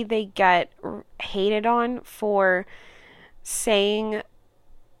usually they get hated on for saying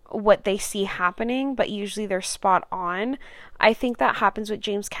what they see happening, but usually they're spot on. I think that happens with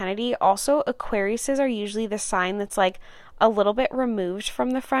James Kennedy. Also, Aquariuses are usually the sign that's like a little bit removed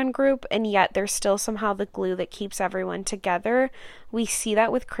from the friend group, and yet they're still somehow the glue that keeps everyone together. We see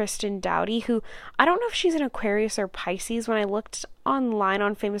that with Kristen Doughty, who I don't know if she's an Aquarius or Pisces. When I looked online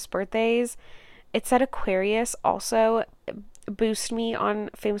on famous birthdays, it said Aquarius. Also, boost me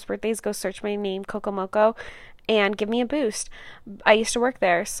on famous birthdays. Go search my name, Kokomoko, and give me a boost. I used to work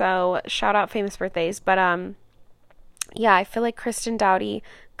there, so shout out famous birthdays. But yeah, I feel like Kristen Doughty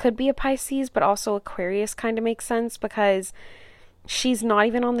could be a Pisces, but also Aquarius kind of makes sense because she's not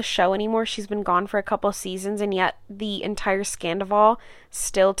even on the show anymore. She's been gone for a couple seasons, and yet the entire Scandival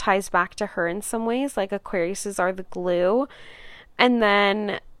still ties back to her in some ways. Like, Aquariuses are the glue. And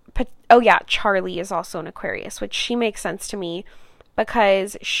then, oh yeah, Charlie is also an Aquarius, which she makes sense to me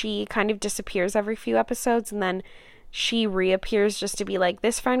because she kind of disappears every few episodes, and then she reappears just to be like,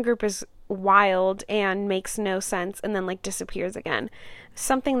 this friend group is wild and makes no sense, and then like disappears again.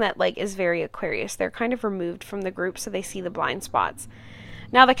 Something that like is very Aquarius. They're kind of removed from the group so they see the blind spots.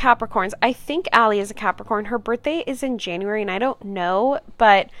 Now the Capricorns. I think Allie is a Capricorn. Her birthday is in January, and I don't know,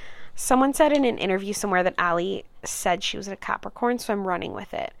 but someone said in an interview somewhere that Allie said she was a Capricorn, so I'm running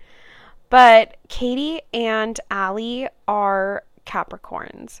with it. But Katie and Allie are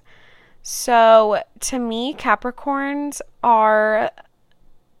Capricorns. So to me, Capricorns are,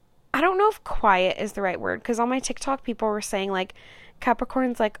 I don't know if quiet is the right word, because on my TikTok people were saying like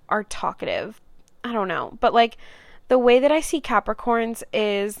Capricorns like are talkative. I don't know, but like the way that I see Capricorns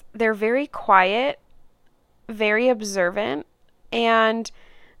is they're very quiet, very observant, and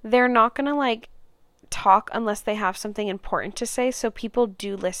they're not gonna like talk unless they have something important to say, so people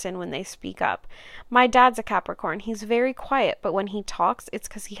do listen when they speak up. My dad's a Capricorn. He's very quiet, but when he talks, it's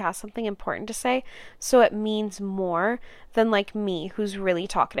because he has something important to say, so it means more than like me, who's really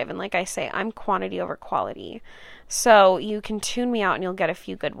talkative. And like I say, I'm quantity over quality, so you can tune me out and you'll get a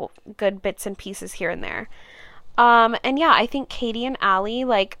few good bits and pieces here and there. And yeah, I think Katie and Allie,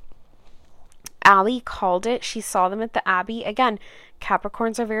 like Allie called it. She saw them at the Abbey. Again,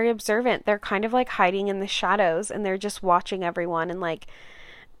 Capricorns are very observant. They're kind of like hiding in the shadows, and they're just watching everyone and like,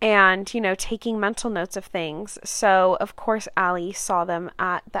 and you know, taking mental notes of things. So of course Allie saw them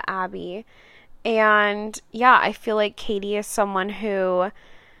at the Abbey. And yeah, I feel like Katie is someone who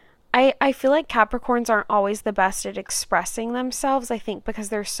I feel like Capricorns aren't always the best at expressing themselves, I think because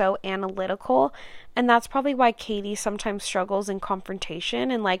they're so analytical, and that's probably why Katie sometimes struggles in confrontation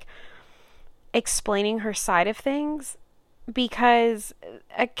and like explaining her side of things, because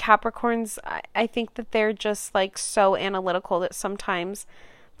Capricorns, I think that they're just like so analytical that sometimes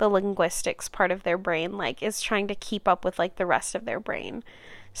the linguistics part of their brain like is trying to keep up with like the rest of their brain.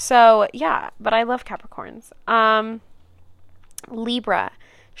 So yeah, but I love Capricorns. Libra.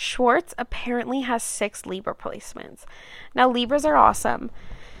 Schwartz apparently has 6 Libra placements. Now Libras are awesome,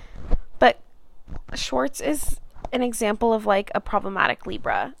 but Schwartz is an example of like a problematic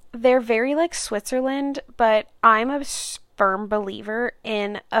Libra. They're very like Switzerland, but I'm a firm believer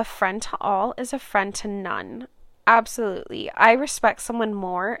in a friend to all is a friend to none. Absolutely. I respect someone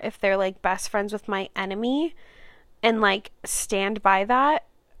more if they're like best friends with my enemy and like stand by that,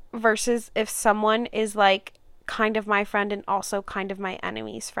 versus if someone is like kind of my friend and also kind of my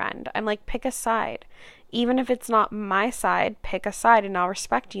enemy's friend. I'm like, pick a side. Even if it's not my side, pick a side and I'll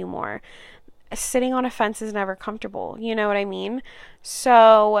respect you more. Sitting on a fence is never comfortable. You know what I mean?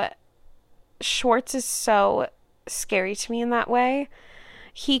 So Schwartz is so scary to me in that way.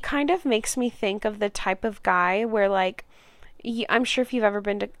 He kind of makes me think of the type of guy where like, I'm sure if you've ever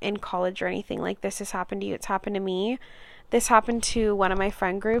been in college or anything like this has happened to you, it's happened to me. This happened to one of my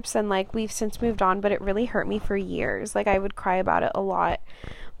friend groups, and like we've since moved on, but it really hurt me for years. Like I would cry about it a lot.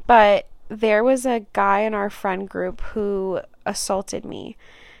 But there was a guy in our friend group who assaulted me,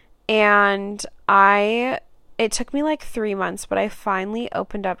 and it took me like 3 months, but I finally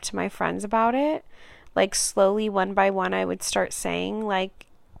opened up to my friends about it. Like slowly, one by one, I would start saying, like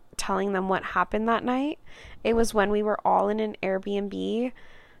telling them what happened that night. It was when we were all in an Airbnb,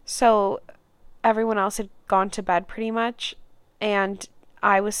 so everyone else had gone to bed pretty much, and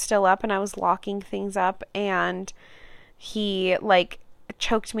I was still up and I was locking things up, and he like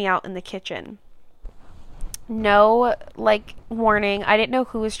choked me out in the kitchen. No like warning. I didn't know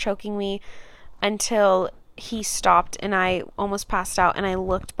who was choking me until he stopped, and I almost passed out, and I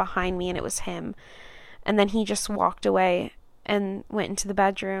looked behind me and it was him, and then he just walked away and went into the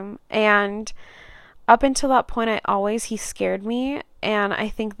bedroom. And up until that point, he scared me, and I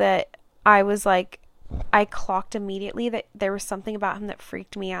think that I was like I clocked immediately that there was something about him that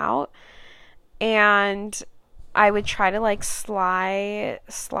freaked me out. And I would try to like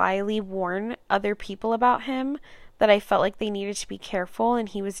slyly warn other people about him that I felt like they needed to be careful and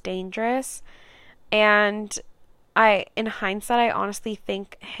he was dangerous. And in hindsight, I honestly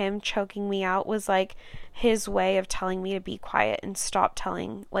think him choking me out was like his way of telling me to be quiet and stop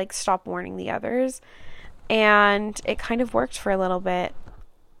warning the others. And it kind of worked for a little bit,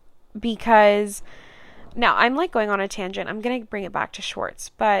 because now I'm like going on a tangent. I'm going to bring it back to Schwartz,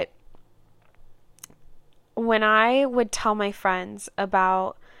 but when I would tell my friends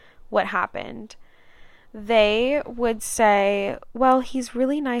about what happened, they would say, well, he's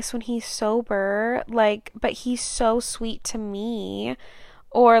really nice when he's sober, like, but he's so sweet to me.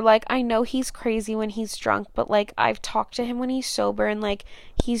 Or, like, I know he's crazy when he's drunk, but, like, I've talked to him when he's sober, and, like,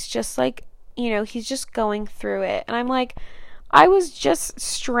 he's just, like, he's just going through it. And I'm like, I was just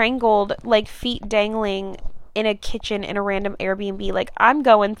strangled, like, feet dangling in a kitchen in a random Airbnb. Like, I'm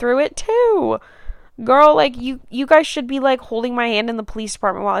going through it, too. Girl, like, you guys should be, like, holding my hand in the police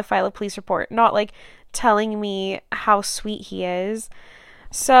department while I file a police report, not, like, telling me how sweet he is.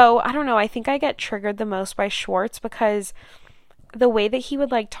 So, I don't know, I think I get triggered the most by Schwartz because the way that he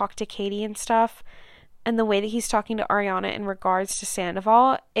would like talk to Katie and stuff, and the way that he's talking to Ariana in regards to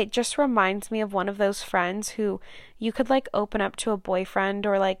Sandoval, it just reminds me of one of those friends who you could like open up to a boyfriend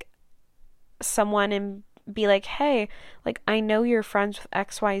or like someone and be like, hey, like, I know you're friends with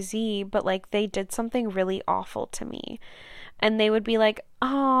XYZ, but like they did something really awful to me. And they would be like,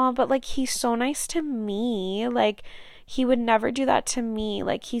 oh, but like he's so nice to me. Like he would never do that to me.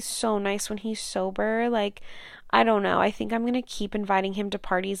 Like he's so nice when he's sober. Like, I don't know. I think I'm going to keep inviting him to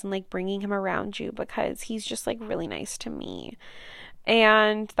parties and like bringing him around you because he's just like really nice to me.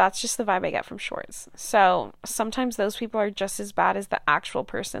 And that's just the vibe I get from Schwartz. So sometimes those people are just as bad as the actual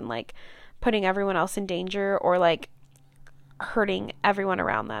person, like putting everyone else in danger or like hurting everyone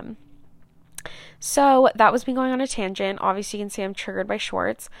around them. So that was me going on a tangent. Obviously, you can see I'm triggered by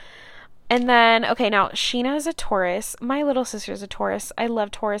Schwartz. And then, okay, now Sheena is a Taurus. My little sister is a Taurus. I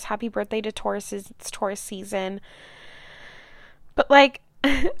love Taurus. Happy birthday to Tauruses. It's Taurus season. But like,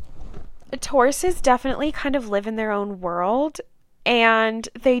 Tauruses definitely kind of live in their own world. And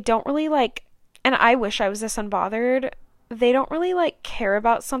they don't really like, and I wish I was this unbothered, they don't really like care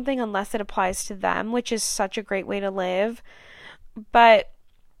about something unless it applies to them, which is such a great way to live. But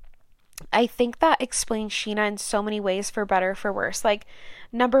I think that explains Sheena in so many ways, for better or for worse. Like,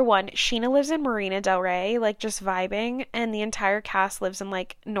 number one, Sheena lives in Marina Del Rey, like just vibing, and the entire cast lives in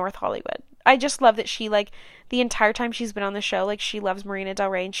like North Hollywood. I just love that she, like, the entire time she's been on the show, like, she loves Marina Del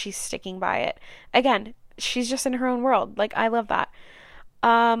Rey and she's sticking by it. Again, she's just in her own world. Like, I love that.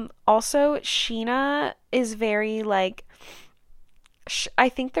 Also, Sheena is very like, I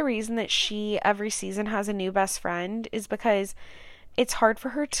think the reason that she every season has a new best friend is because it's hard for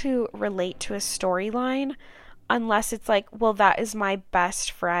her to relate to a storyline unless it's like, well, that is my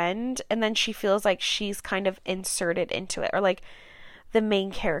best friend, and then she feels like she's kind of inserted into it, or like the main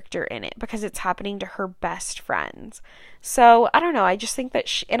character in it, because it's happening to her best friends. So I don't know, I just think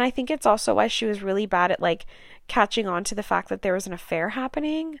that and I think it's also why she was really bad at like catching on to the fact that there was an affair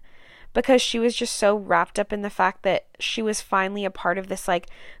happening, because she was just so wrapped up in the fact that she was finally a part of this like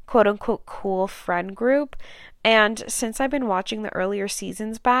quote unquote cool friend group. And since I've been watching the earlier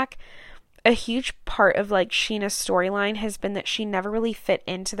seasons back, a huge part of like Sheena's storyline has been that she never really fit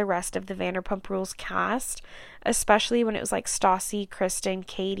into the rest of the Vanderpump Rules cast, especially when it was like Stassi, Kristen,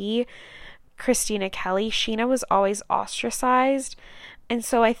 Katie, Christina Kelly. Sheena was always ostracized. And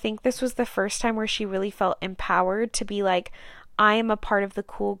so I think this was the first time where she really felt empowered to be like, I am a part of the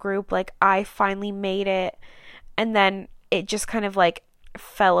cool group. Like, I finally made it. And then it just kind of like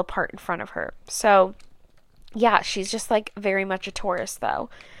fell apart in front of her. So yeah, she's just like very much a Taurus though.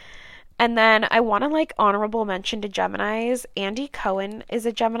 And then I want to like honorable mention to Geminis. Andy Cohen is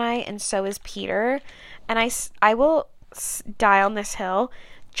a Gemini and so is Peter. And I will die on this hill.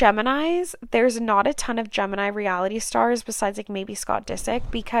 Geminis, there's not a ton of Gemini reality stars besides like maybe Scott Disick,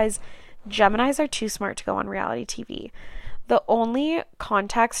 because Geminis are too smart to go on reality TV. The only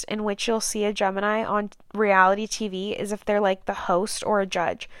context in which you'll see a Gemini on reality TV is if they're like the host or a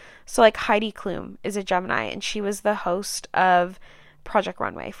judge. So like Heidi Klum is a Gemini and she was the host of Project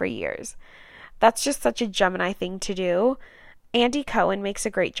Runway for years. That's just such a Gemini thing to do. Andy Cohen makes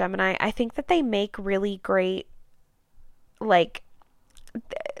a great Gemini. I think that they make really great, like,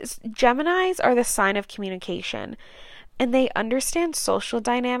 Geminis are the sign of communication, and they understand social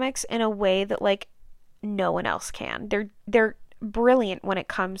dynamics in a way that like no one else can. They're brilliant when it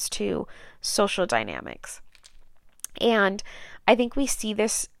comes to social dynamics. And I think we see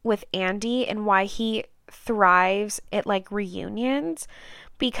this with Andy and why he thrives at like reunions,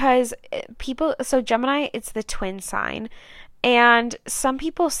 because so Gemini, it's the twin sign. And some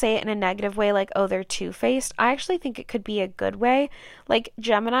people say it in a negative way, like, oh, they're two-faced. I actually think it could be a good way. Like,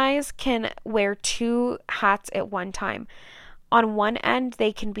 Geminis can wear two hats at one time. On one end,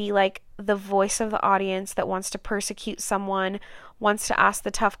 they can be like the voice of the audience that wants to persecute someone, wants to ask the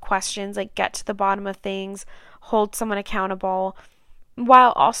tough questions, like get to the bottom of things, hold someone accountable,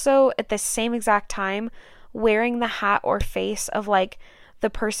 while also at the same exact time wearing the hat or face of like the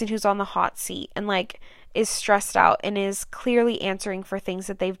person who's on the hot seat and like is stressed out and is clearly answering for things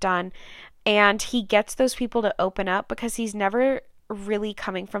that they've done. And he gets those people to open up because he's never really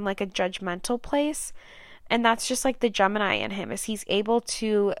coming from like a judgmental place. And that's just like the Gemini in him, is he's able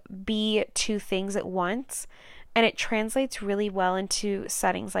to be two things at once, and it translates really well into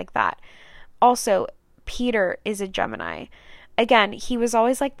settings like that. Also, Peter is a Gemini. Again, he was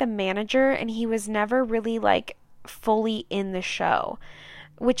always like the manager, and he was never really like fully in the show,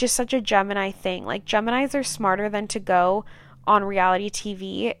 which is such a Gemini thing. Like, Geminis are smarter than to go on reality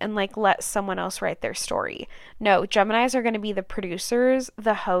TV and like let someone else write their story. No, Geminis are going to be the producers,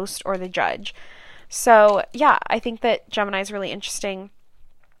 the host, or the judge. So yeah, I think that Gemini is really interesting.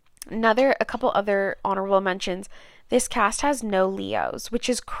 A couple other honorable mentions. This cast has no Leos, which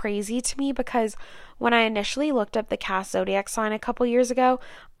is crazy to me because when I initially looked up the cast zodiac sign a couple years ago,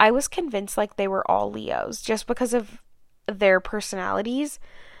 I was convinced like they were all Leos just because of their personalities.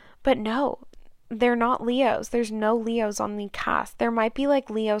 But no, they're not Leos. There's no Leos on the cast. There might be like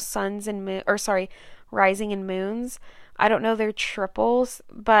Leo suns and rising and moons. I don't know their triples,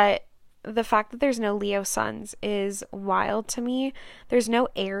 but the fact that there's no Leo suns is wild to me. There's no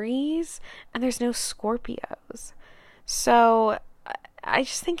Aries and there's no Scorpios. So I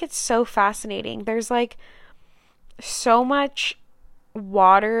just think it's so fascinating. There's like so much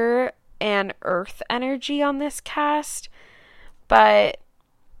water and earth energy on this cast, but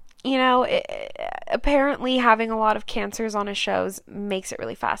you know, apparently having a lot of Cancers on a show makes it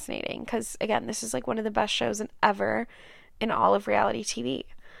really fascinating because, again, this is like one of the best shows ever in all of reality TV.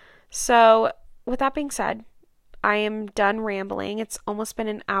 So with that being said, I am done rambling. It's almost been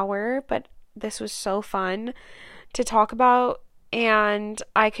an hour, but this was so fun to talk about, and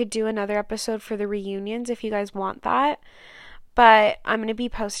I could do another episode for the reunions if you guys want that. But I'm going to be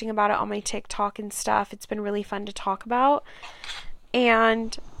posting about it on my TikTok and stuff. It's been really fun to talk about.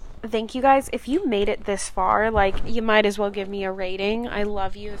 And thank you guys. If you made it this far, like, you might as well give me a rating. I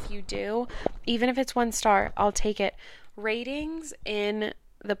love you if you do. Even if it's 1 star, I'll take it. Ratings in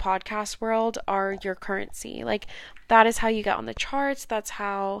the podcast world are your currency. Like, that is how you get on the charts. That's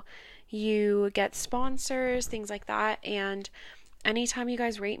how you get sponsors, things like that. And anytime you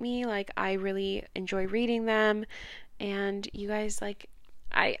guys rate me, like, I really enjoy reading them. And you guys, like,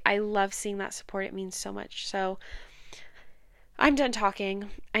 I love seeing that support. It means so much. So I'm done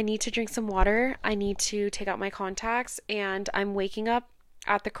talking. I need to drink some water. I need to take out my contacts, and I'm waking up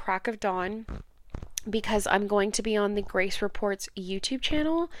at the crack of dawn because I'm going to be on the Grace Reports YouTube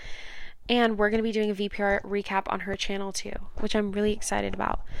channel, and we're going to be doing a VPR recap on her channel too, which I'm really excited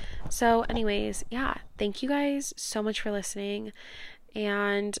about. So anyways, yeah, thank you guys so much for listening,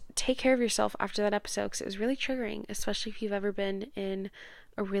 and take care of yourself after that episode because it was really triggering, especially if you've ever been in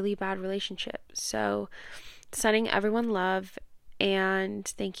a really bad relationship. So sending everyone love, and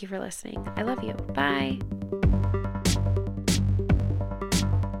thank you for listening. I love you. Bye.